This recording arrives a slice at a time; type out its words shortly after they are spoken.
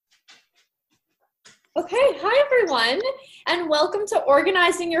Okay, hi everyone, and welcome to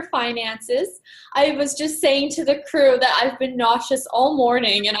Organizing Your Finances. I was just saying to the crew that I've been nauseous all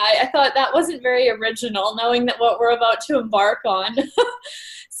morning, and I thought that wasn't very original, knowing that what we're about to embark on.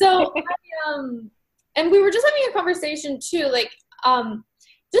 And we were just having a conversation too,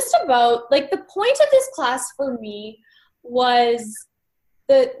 just about like the point of this class for me was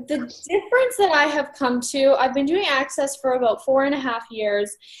the difference that I have come to. I've been doing Access for about 4.5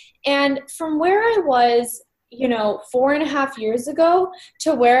 years, and from where I was, 4.5 years ago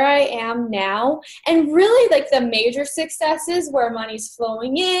to where I am now, and really like the major successes where money's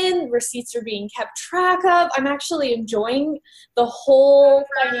flowing in, receipts are being kept track of. I'm actually enjoying the whole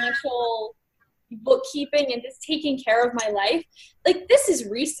financial bookkeeping and just taking care of my life. Like, this is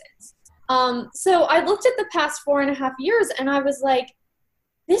recent. So I looked at the past 4.5 years and I was like,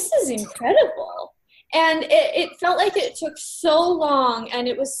 this is incredible. And it felt like it took so long, and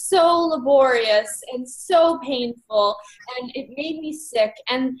it was so laborious and so painful, and it made me sick.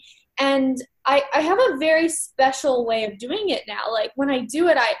 And I have a very special way of doing it now. Like, when I do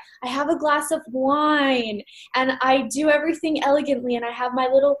it, I have a glass of wine, and I do everything elegantly, and I have my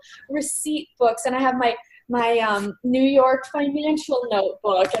little receipt books, and I have my New York financial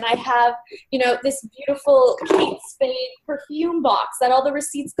notebook, and I have, this beautiful Kate Spade perfume box that all the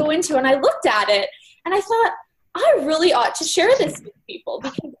receipts go into. And I looked at it and I thought, I really ought to share this with people,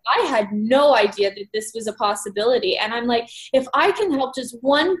 because I had no idea that this was a possibility. And I'm like, if I can help just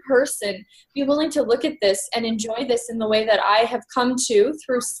one person be willing to look at this and enjoy this in the way that I have come to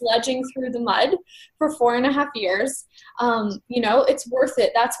through sludging through the mud for 4.5 years, it's worth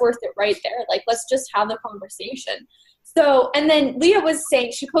it. That's worth it right there. Like, let's just have the conversation. So, and then Leah was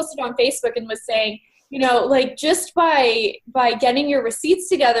saying, she posted on Facebook and was saying, just by getting your receipts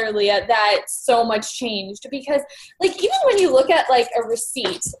together, Leah, that so much changed. Because, like, even when you look at, like, a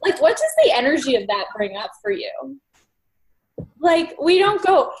receipt, like, what does the energy of that bring up for you? Like, we don't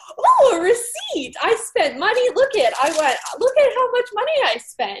go, oh, a receipt, I spent money, look at how much money I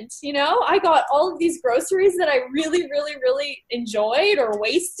spent. I got all of these groceries that I really, really, really enjoyed or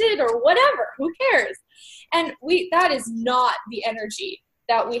wasted or whatever. Who cares? And that is not the energy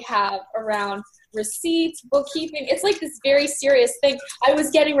that we have around receipts, bookkeeping. It's like this very serious thing. I was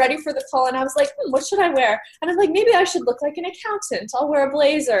getting ready for the call and I was like, what should I wear? And I'm like, maybe I should look like an accountant. I'll wear a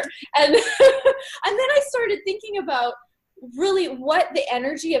blazer. And and then I started thinking about really what the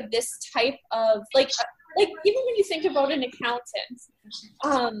energy of this type of like even when you think about an accountant,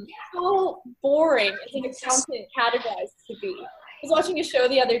 how boring is an accountant categorized to be. I was watching a show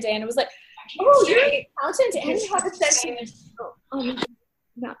the other day and it was like, oh, you're an accountant and you have a sense of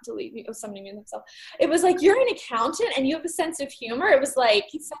not delete me. Oh, somebody made themselves. It was like, you're an accountant and you have a sense of humor. It was like,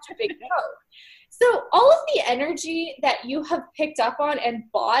 he's such a big joke. So all of the energy that you have picked up on and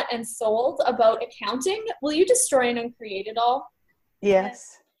bought and sold about accounting, will you destroy and uncreate it all?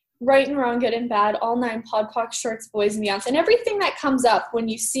 Yes. Right and wrong, good and bad, all nine, podpoc, shorts, boys and beyonds, and everything that comes up when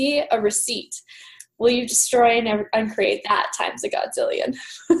you see a receipt. Will you destroy and uncreate that times a godzillion?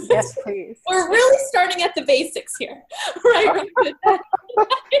 Yes, please. We're really starting at the basics here, right?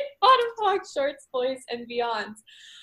 Bottom box, shorts, boys, and beyonds.